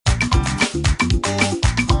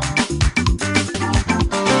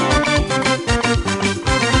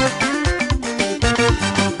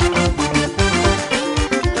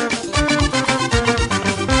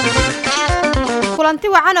kulanti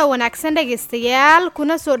wacan oo wanaagsan dhageystayaal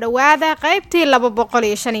kuna soo dhawaada qaybtii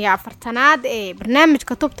 245aad ee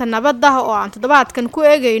barnaamijka tubta nabadda oo aan toddobaadkan ku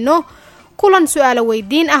eegayno kulan su'aalo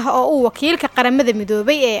weydiin ah oo uu wakiilka qaramada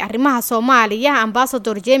midoobay ee arrimaha Soomaaliya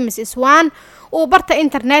Ambassador James Iswan uu barta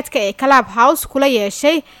internetka ee Clubhouse kula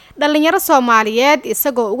yeeshay dhalinyaro Soomaaliyeed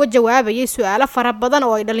isagoo uga jawaabayay su'aalo fara badan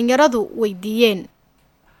oo ay dhalinyaradu weydiiyeen.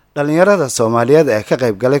 dhalinyarada Soomaaliyeed ee ka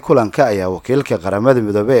qayb galay kulanka ayaa wakiilka qaramada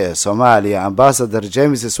midoobay ee Soomaaliya Ambassador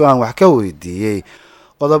James Iswan wax ka weydiiyay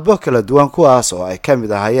qodobo kala duwan kuwaas oo ay ka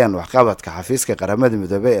mid ahaayeen waxqabadka xafiiska qaramada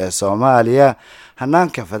midoobay ee Soomaaliya,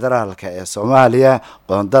 hanaanka federaalka ee Soomaaliya,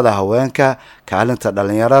 qoondada haweenka, kaalinta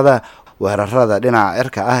dhalinyarada, weerarada dhinaca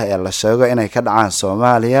cirka ah ee la sheego inay ka dhacaan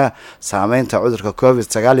Soomaaliya, saameynta cudurka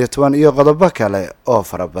COVID-19 iyo qodobo kale oo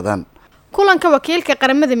fara badan. kulanka wakiilka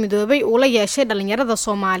qaramada midoobay uu la yeeshay dhalinyarada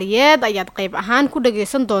Soomaaliyeed ayaad qayb ahaan ku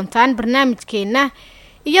dhageysan doontaan barnaamijkeena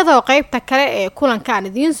iyadoo qaybta kale ee kulanka aan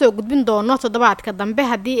idiin soo gudbin doono toddobaadka dambe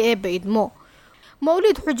haddii eeba idmo.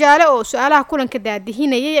 Mawlid Xujaale oo su'aalaha kulanka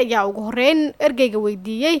daadihinayay ayaa ugu horeyn ergeyga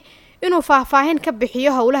weydiiyay inuu faahfaahin ka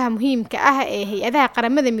bixiyo howlaha muhiimka ah ee hay'adaha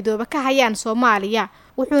qaramada midoobay ka hayaan Soomaaliya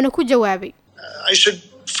wuxuuna ku jawaabay. I should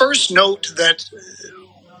first note that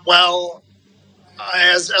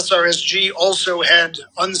as SRSG also had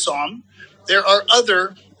UNSOM, there are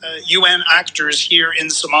other UN actors here in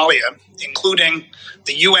Somalia, including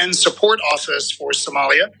the UN Support Office for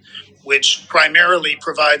Somalia, which primarily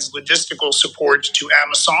provides logistical support to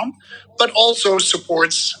AMISOM, but also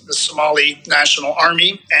supports the Somali National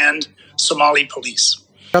Army and Somali Police.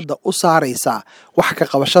 Hadda u saaraysa wax ka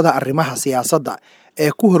qabashada arrimaha siyaasadda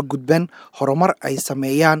ee ku horgudban horumar ay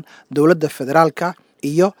sameeyaan dawladda federaalka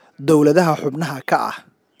iyo dawladaha xubnaha ka ah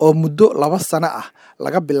oo muddo 2 sano ah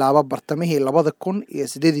laga bilaabo bartamihii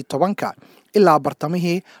 2018 ilaa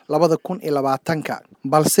bartamihii 2020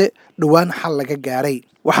 balse dhawaan xal laga gaaray.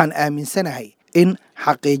 Waxaan aaminsanahay in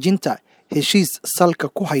xaqiijinta heshiis salka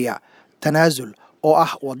ku haya tanaasul oo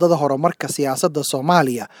ah wadada horumarka siyaasadda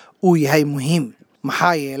Soomaaliya uu yahay muhiim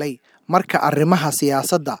maxaa yeelay marka arrimaha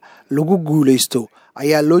siyaasadda lagu guuleysto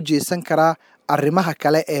ayaa loo jeesan karaa arrimaha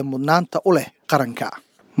kale ee mudnaanta u leh qaranka.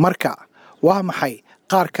 Marka waa maxay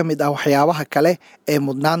qaar ka mid ah waxyaabaha kale ee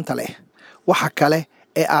mudnaanta leh? Waxa kale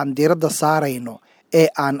ee aan diiradda saarayno ee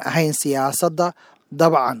aan ahayn siyaasadda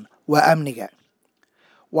dabcan waa amniga.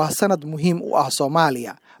 Waa sanad muhiim u ah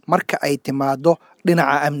Soomaaliya marka ay timaado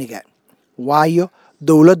dhinaca amniga. Waayo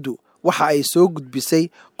dawladdu waxa ay soo gudbisay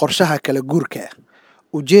qorshaha kala guurka.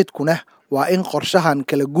 Ujeedkuna waa in qorshahan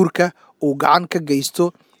kala guurka uu gacan ka geysto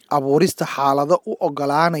abuurista xaalado u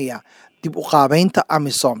ogolaanaya dib u qaabaynta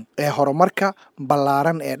AMISOM ee horumarka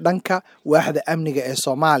ballaaran ee dhanka waaxda amniga ee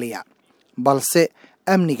Soomaaliya. Balse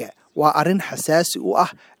amniga waa arrin xasaasi u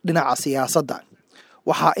ah dhinaca siyaasadda.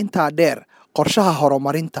 Waxaa intaa dheer qorshaha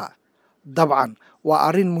horumarinta. Dabcan waa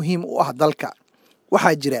arrin muhiim u ah dalka.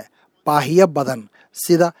 Waxaa jira baahiyo badan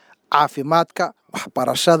sida caafimaadka,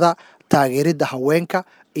 waxbarashada, taageeridda haweenka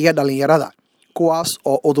iyo dhalinyarada kuwaas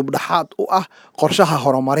oo udub dhaxaad u ah qorshaha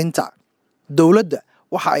horumarinta. Dawladda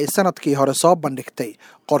waxa ay sanadkii hore soo bandhigtay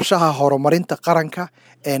qorshaha horumarinta qaranka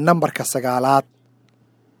ee nambarka 9.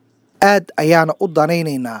 Aad ayaana u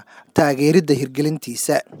danaynaynaa taageeridda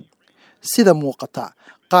hirgelintiisa. Sida muuqata,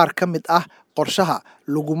 qaar ka mid ah qorshaha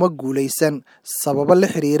laguma guuleysan sababo la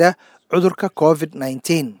xiriira cudurka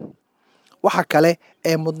COVID-19. Waxa kale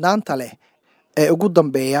ee mudnaanta leh ee ugu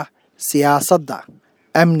dambeeya siyaasadda,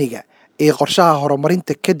 amniga iyo qorshaha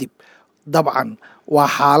horumarinta kadib dabcan waa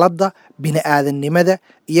xaaladda bini'aadanimada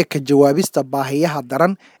iyo ka jawaabista baahiyaha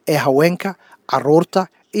daran ee haweenka, carruurta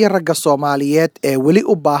iyo ragga Soomaaliyeed ee weli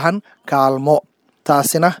u baahan kaalmo.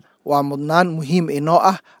 Taasina waa mudnaan muhiim inoo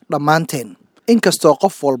ah dhammaanteen. Inkastoo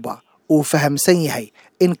qof walba uu fahamsan yahay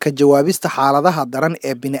in ka jawaabista xaaladaha daran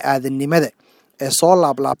ee bini'aadanimada ee soo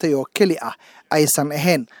laablaabtay oo keli ah aysan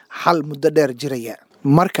ahayn xal muddo dheer jiraya.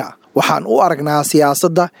 Marka waxaan u aragnaa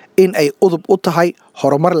siyaasadda in ay udub u tahay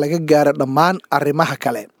horumar laga gaaro dhammaan arrimaha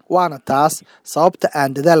kale. Waana taas sababta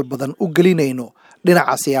aan dadaal badan u gelinayno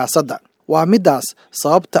dhinaca siyaasadda. Waa midaas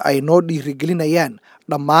sababta ay noo dhiirigelinayaan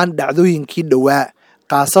dhammaan dhacdooyinkii dhawaa,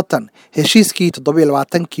 khaasatan heshiiskii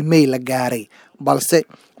 27 May la gaaray. Balse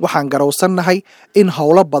waxaan garowsannahay in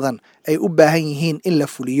howlo badan ay u baahan yihiin in la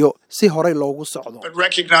fuliyo si horey loogu socdo. But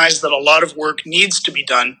recognize that a lot of work needs to be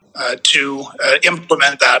done to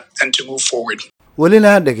implement that and to move forward.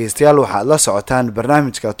 welina dhegaystayaal waxaad la socotaan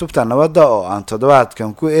barnaamijka tubta nabadda oo aan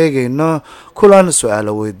toddobaadkan ku eegayno kulan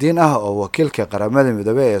su-aalo weydiin ah oo wakiilka qaramada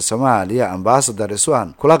midoobey ee soomaaliya ambasador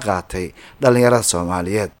iswan kula qaatay dhalinyarada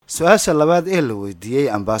soomaaliyeed. su-aasha labaad ee la weydiiyey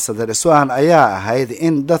ambasador iswan ayaa ahayd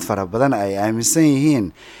in dad fara badan ay aaminsan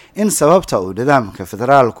yihiin in sababta uu nidaamka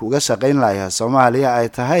federaalku uga shaqayn lahaa Soomaaliya ay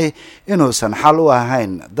tahay inuusan xal u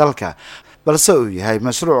ahayn dalka balse uu yahay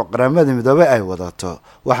mashruuc qaramada midoobey ay wadato.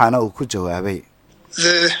 waxaana uu ku jawaabay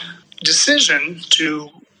The decision to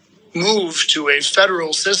move to a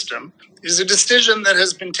federal system is a decision that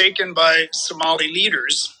has been taken by Somali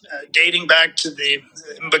leaders dating back to the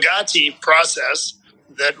Mbagati process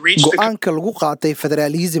that reached go-aanka lagu qaatay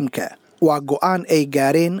federalismka waa go-aan ay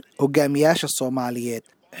gaareen hogaamiyaasha Soomaaliyeed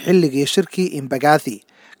xilligii shirkii Mbagati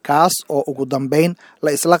kaas oo ugu dambeyn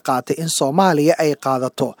la isla qaatay in Soomaaliya ay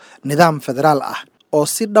qaadato nidaam federaal ah oo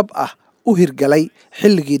si dhab ah u hirgalay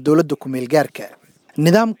xilligii dawladda ku meel gaarka.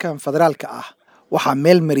 nidaamkan federaalka ah waxaa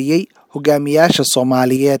meel mariyay hogaamiyaasha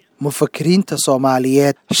Soomaaliyeed, mufakiriinta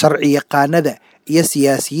Soomaaliyeed, sharci yaqaanada iyo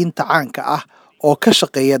siyaasiyiinta caanka ah oo ka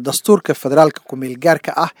shaqeeya dastuurka federaalka ku meel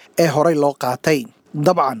gaarka ah ee horey loo qaatay.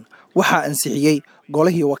 dabcan waxaa ansixiyay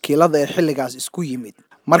golihii wakiilada ee xilligaas isku yimid.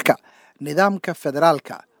 marka nidaamka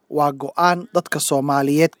federaalka waa go'aan dadka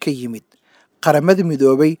Soomaaliyeed ka yimid. qaramada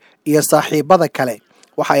midoobay iyo saaxiibada kale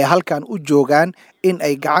waxay halkan u joogaan in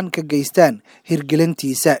ay gacan ka geystaan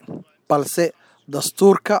hirgelintiisa, balse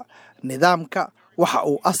dastuurka nidaamka waxa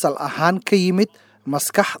uu asal ahaan ka yimid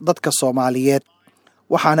maskax dadka Soomaaliyeed.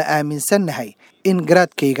 waxaana aaminsanahay in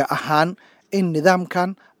garaadkayga ahaan in nidaamkan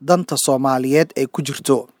danta Soomaaliyeed ay ku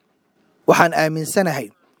jirto. waxaan aaminsanahay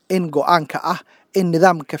in go'aanka ah in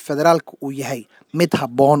nidaamka federaalka uu yahay mid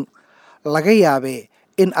habboon. laga yaabee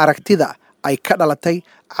in aragtida ay ka dhalatay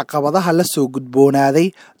caqabadaha la soo gudboonaaday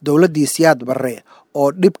dawladdii Siyaad Barre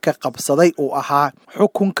oo dhibka qabsaday uu ahaa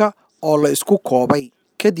xukunka oo la isku koobay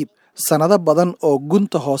kadib sanado badan oo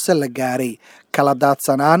gunta hoose la gaaray kala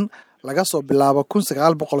daadsanaan laga soo bilaabo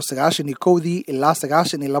 1991 ilaa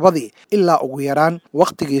 92 ilaa ugu yaraan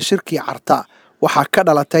waqtigii shirkii Carta. waxaa ka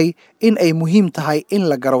dhalatay in ay muhiim tahay in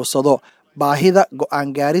la garowsado baahida go'aan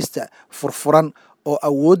gaarista furfuran oo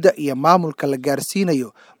awoodda iyo maamulka la gaarsiinayo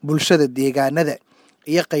bulshada deegaanada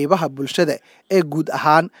iyo qaybaha bulshada ee guud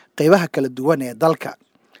ahaan qaybaha kala duwan ee dalka.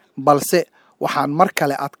 balse waxaan mar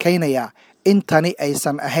kale adkaynayaa in tani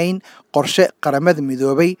aysan ahayn qorshe qaramada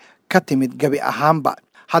midoobay ka timid gabi ahaanba.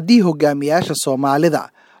 haddii hogaamiyaasha Soomaalida,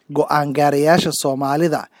 go'aan gaarayaasha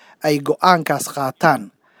Soomaalida ay go'aankaas qaataan,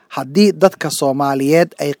 haddii dadka Soomaaliyeed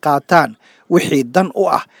ay qaataan wixii dan u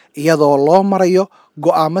ah iyadoo loo marayo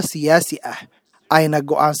go'aamo siyaasi ah, ayna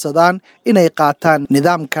go'aansadaan inay qaataan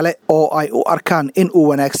nidaam kale oo ay u arkaan in uu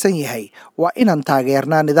wanaagsan yahay, waa inaan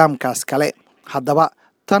taageernaa nidaamkaas kale. haddaba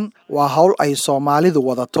tan waa hawl ay Soomaalidu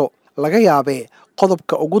wadato. laga yaabee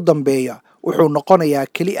qodobka ugu dambeeya wuxuu noqonayaa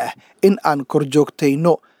keli ah in aan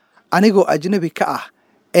korjoogtayno anigoo ajnabi ka ah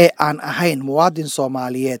ee aan ahayn muwaadin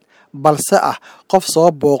Soomaaliyeed balse ah qof soo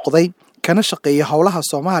booqday kana shaqeeya howlaha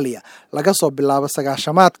Soomaaliya laga soo bilaabo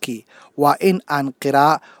 90-maadkii. waa in aan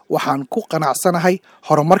qiraa waxaan ku qanacsanahay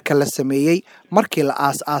horumarka la sameeyey markii la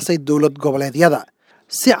aas-aasay dowlad goboleedyada.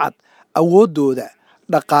 si cad awoodooda,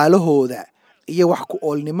 dhaqaalahooda iyo wax ku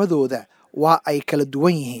oolnimadooda waa ay kala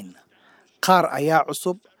duwan yihiin. qaar ayaa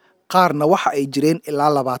cusub, qaarna waxa ay jireen ilaa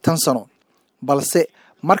 20 sano. balse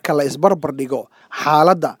marka la isbarbar dhigo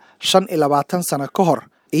xaaladda 25 sano ka hor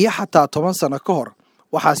iyo xataa 10 sano ka hor,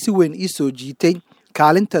 waxaa si weyn ii soo jiitay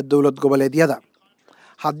kaalinta dowlad goboleedyada.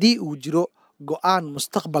 haddii uu jiro go'aan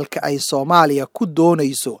mustaqbalka ay Soomaaliya ku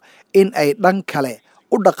doonayso in ay dhan kale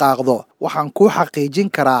u dhaqaaqdo, waxaan ku xaqiijin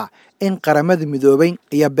karaa in qaramada midoobay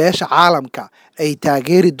iyo beesha caalamka ay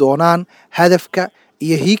taageeri doonaan hadafka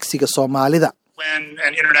iyo hiigsiga Soomaalida. when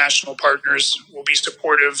and international partners will be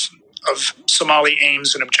supportive of Somali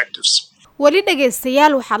aims and objectives. weli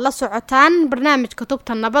dhagaystayaal waxaad la socotaan barnaamijka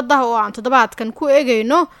tubta nabadda oo aan toddobaadkan ku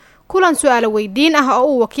eegayno kulan su'aalo weydiin ah oo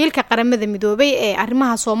uu wakiilka qaramada midoobay ee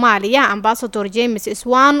arrimaha Soomaaliya Ambassador James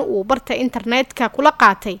Iswan uu barta internetka kula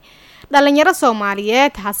qaatay dhalinyaro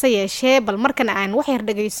Soomaaliyeed. hase yeeshee bal markan aan wax yar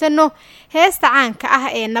dhageysano heesta caanka ah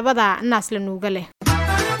ee nabada naas la nuuga leh.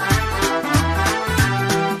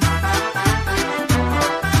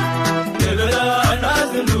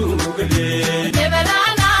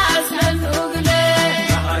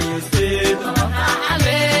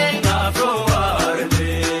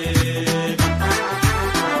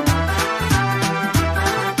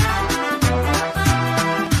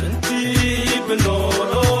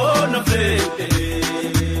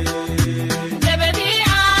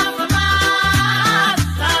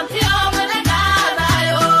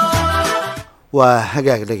 waa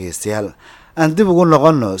hagaag dhegaystayaal aan dib ugu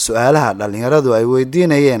noqonno su-aalaha dhallinyaradu ay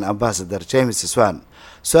weydiinayeen ambasador james swan.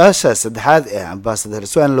 su-aasha saddexaad ee ambasador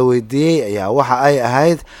swan la weydiiyey ayaa waxa ay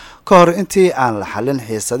ahayd ka hor intii aan la xalin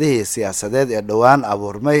xiisadihii siyaasadeed ee dhowaan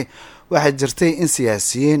abuurmay waxaa jirtay in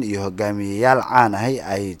siyaasiyiin iyo hogaamiyeyaal caan ahi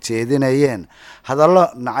ay jeedinayeen hadallo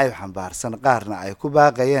nacayb xambaarsan, qaarna ay ku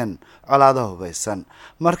baaqayeen colaado hubaysan.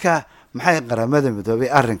 marka maxay qaramada midoobay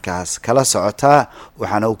arrinkaas kala socotaa?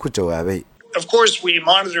 waxaana uu ku jawaabay, Of course, we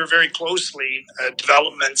monitor very closely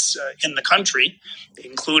developments in the country,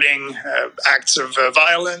 including acts of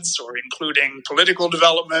violence or including political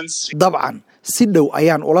developments. dabcan si dhow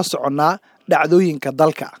ayaan ula soconnaa dhacdooyinka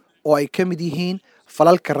dalka oo ay ka mid yihiin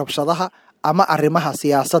falalka rabshadaha ama arrimaha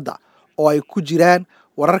siyaasadda oo ay ku jiraan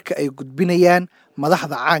wararka ay gudbinayaan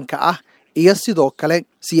madaxda caanka ah iyo sidoo kale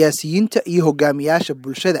siyaasiyiinta iyo hogaamiyaasha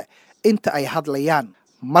bulshada inta ay hadlayaan.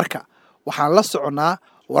 marka waxaan la soconnaa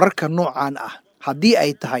wararka noocan ah haddii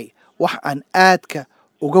ay tahay wax aan aadka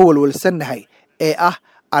uga walwalsannahay ee ah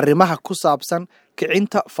arrimaha ku saabsan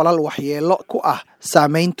kicinta falal waxyeello ku ah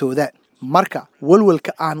saameyntooda. marka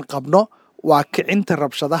walwalka aan qabno waa kicinta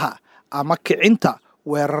rabshadaha ama kicinta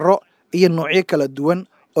weeraro iyo noocyo kala duwan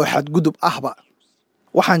oo xadgudub ahba.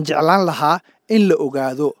 waxaan jeclaan lahaa in la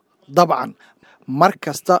ogaado dabcan mar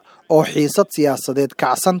kasta oo xiisad siyaasadeed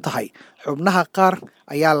kacsan tahay xubnaha qaar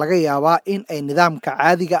ayaa laga yaabaa in ay nidaamka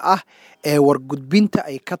caadiga ah ee wargudbinta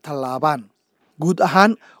ay ka tallaabaan. guud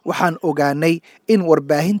ahaan waxaan ogaanay in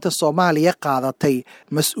warbaahinta Soomaaliya qaadatay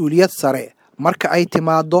mas'uuliyad sare marka ay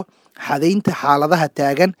timaado xadaynta xaaladaha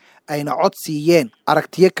taagan, ayna cod siiyeen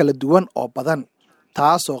aragtiyo kala duwan oo badan,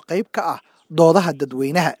 taasoo qayb ka ah doodaha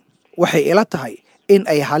dadweynaha. waxay ila tahay in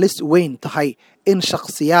ay halis weyn tahay in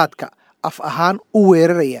shakhsiyaadka af ahaan u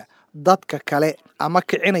weeraraya dadka kale ama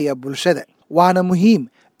kicinaya bulshada. waana muhiim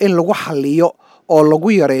in lagu xalliyo oo lagu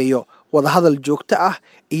yareeyo wadahadal joogto ah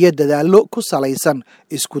iyo dadaallo ku salaysan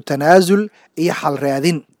isku tanaasul iyo xal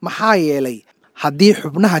raadin. maxaa yeelay haddii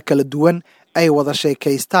xubnaha kala duwan ay wada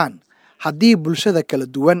sheekaystaan, haddii bulshada kala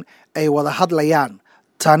duwan ay wada hadlayaan,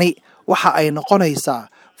 tani waxa ay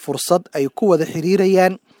noqonaysaa fursad ay ku wada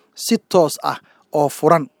xiriirayaan si toos ah oo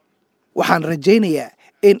furan. waxaan rajaynayaa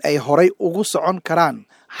in ay horay ugu socon karaan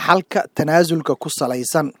xalka tanaasulka ku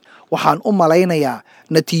salaysan. waxaan u malaynayaa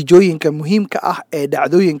natiijooyinka muhiimka ah ee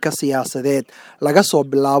dhacdooyinka siyaasadeed laga soo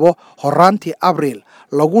bilaabo horaantii abriil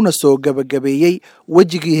laguna soo gabagabeeyey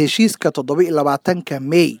wejigii heshiiska 27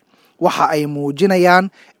 May waxa ay muujinayaan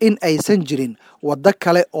in aysan jirin waddo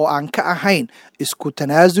kale oo aan ka ahayn isku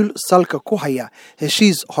tanaasul salka ku haya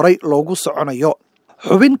heshiis horay loogu soconayo.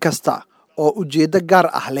 xubin kasta oo ujeeddo gaar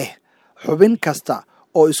ah leh, xubin kasta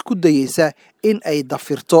oo isku dayeysa in ay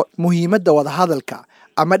dafirto muhiimadda wadahadalka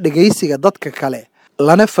ama dhegaysiga dadka kale,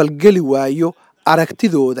 lana falgeli waayo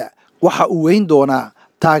aragtidooda, waxa uu weyn doonaa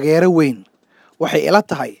taageero weyn. waxay ila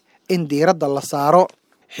tahay in diiradda la saaro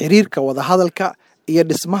xiriirka wadahadalka iyo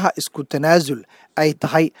dhismaha isku tanaasul ay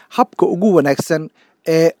tahay habka ugu wanaagsan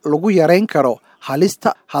ee lagu yareyn karo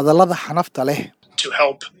halista hadallada xanafta leh. To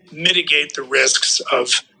help mitigate the risks of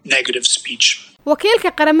negative speech.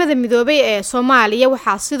 wakiilka qaramada midoobay ee Soomaaliya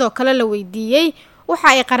waxaa sidoo kale la weydiiyey waxa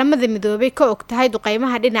ay qaramada midoobay ka og tahay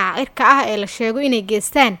duqeymaha dhinaca cirka ah ee la sheego inay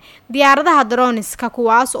geystaan diyaaradaha droniska,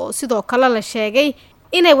 kuwaas oo sidoo kale la sheegay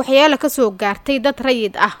inay waxyeelo ka soo gaartay dad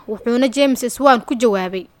rayid ah. wuxuuna James Swan ku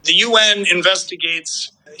jawaabay, The UN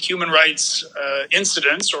investigates human rights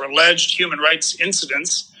incidents or alleged human rights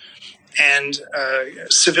incidents and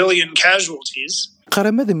civilian casualties.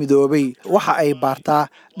 qaramada midoobay waxa ay baartaa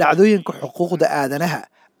dhacdooyinka xuquuqda aadanaha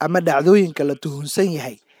ama dhacdooyinka la tuhunsan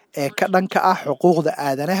yahay ee ka dhanka ah xuquuqda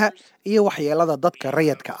aadanaha iyo waxyeelada dadka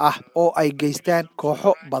rayidka ah oo ay geystaan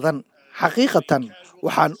kooxo badan. xaqiiqatan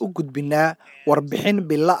waxaan u gudbinaa warbixin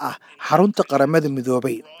bilo ah xarunta qaramada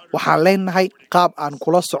midoobay. waxaan leenahay qaab aan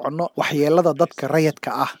kula soconno waxyeelada dadka rayidka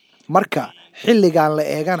ah. marka xilligan la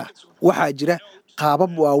eegana waxaa jira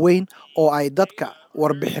qaabab waaweyn oo ay dadka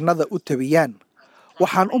warbixinada u tabiyaan.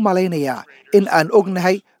 waxaan u malaynayaa in aan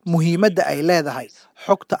ognahay muhiimadda ay leedahay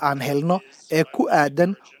xogta aan helno ee ku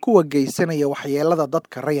aadan kuwa geysanaya waxyeelada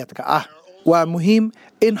dadka rayidka ah. waa muhiim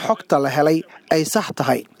in xogta la helay ay sax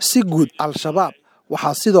tahay. si guud, al-shabaab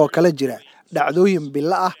waxaa sidoo kale jira dhacdooyin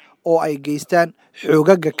bilo ah oo ay geystaan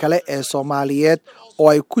xoogaga kale ee Soomaaliyeed oo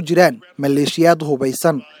ay ku jiraan maleeshiyaad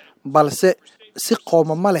hubaysan, balse si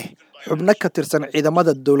qoomamo leh xubno ka tirsan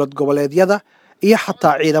ciidamada dowlad goboleedyada iyo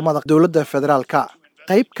xataa ciidamada dowladda federaalka.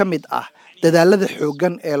 qayb ka mid ah dadaalada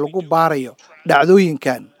xooggan ee lagu baarayo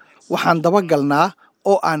dhacdooyinkan waxaan dabagalnaa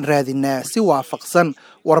oo aan raadinaa si waafaqsan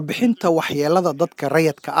warbixinta waxyeelada dadka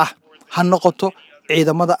rayidka ah, ha noqoto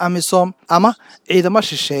ciidamada AMISOM ama ciidamo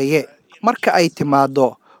shisheeye. marka ay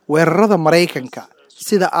timaado weerarada Maraykanka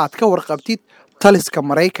sida aad ka warqabtid taliska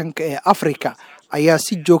Maraykanka ee Afrika ayaa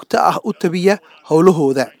si joogto ah u tabiya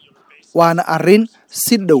howlahooda waana arrin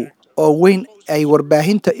si dhow oo weyn ay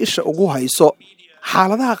warbaahinta isha ugu hayso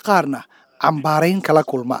xaaladaha qaarna cambaarayn kala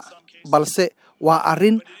kulma balse waa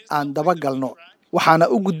arrin aan daba galno waxaana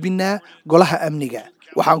u gudbinaa golaha amniga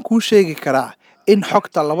waxaan kuu sheegi karaa in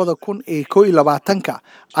xogta 2021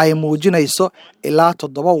 ay muujinayso ilaa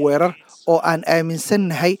 7 weerar oo aan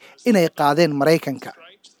aaminsannahay inay qaadeen Maraykanka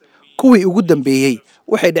kuwii ugu dambeeyay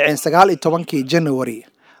waxay dhaceen 19 January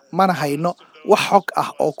mana hayno wax xog ah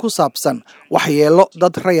oo ku saabsan waxyeelo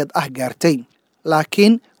dad rayid ah gaartay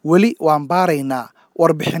laakiin weli waan baaraynaa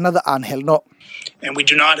warbixinada aan helno. And we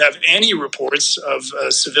do not have any reports of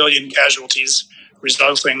civilian casualties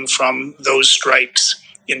resulting from those strikes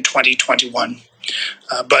in 2021.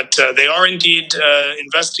 But they are indeed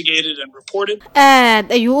investigated and reported.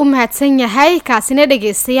 aad ayuu u mahadsan yahay kaasina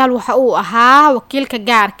dhageystayaal waxa uu ahaa wakiilka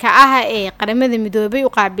gaarka ah ee qaramada midoobay u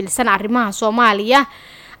qaabilsan arrimaha Soomaaliya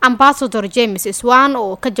Ambassador James Swan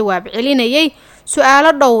oo ka jawaab celinayay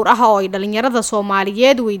su'aalo dhowr ah oo ay dhalinyarada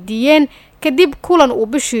Soomaaliyeed weydiiyeen kadib kulan uu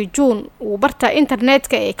bishii June uu barta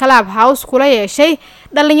internetka ee Clubhouse kula yeeshay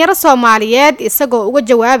dhalinyaro Soomaaliyeed isagoo uga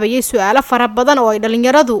jawaabayay su'aalo fara badan oo ay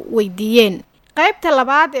dhalinyaradu weydiiyeen. qaybta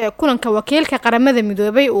labaad ee kulanka wakiilka qaramada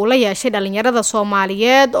midoobay uu la yeeshay dhalinyarada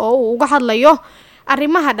Soomaaliyeed oo uu uga hadlayo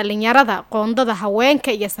arrimaha dhalinyarada qoondada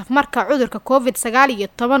haweenka iyo safmarka cudurka COVID-19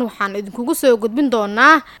 waxaan idinkugu soo gudbin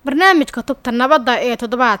doonaa barnaamijka tubta nabadda ee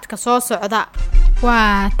toddobaadka soo socda.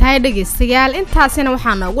 waa tahay dhageystayaal intaasina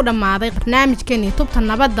waxaan ugu dhamaaday barnaamijkeeni tubta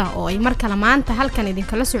nabadda oo ay mar kale maanta halkan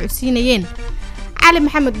idinkala socodsiinayeen Cali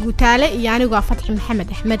Maxamed Guutaale iyo anigu Fatxi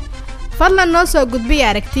Maxamed Axmed. fadlan noo soo gudbiya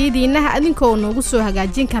aragtidiina adinkoo noogu soo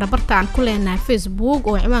hagaajin kara bartaan ku leenahay Facebook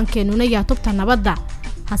oo ciwaankeenuna yahay tubta nabadda.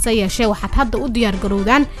 hase yeeshee waxaad hadda u diyaar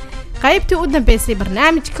garowdaan qaybtii u dambeysay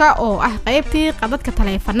barnaamijka oo ah qaybtii qadadka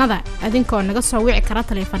taleefanada adinkoo naga soo wici kara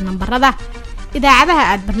taleefan nambarada idaacadaha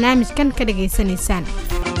aad barnaamijkan ka dhageysanaysaan.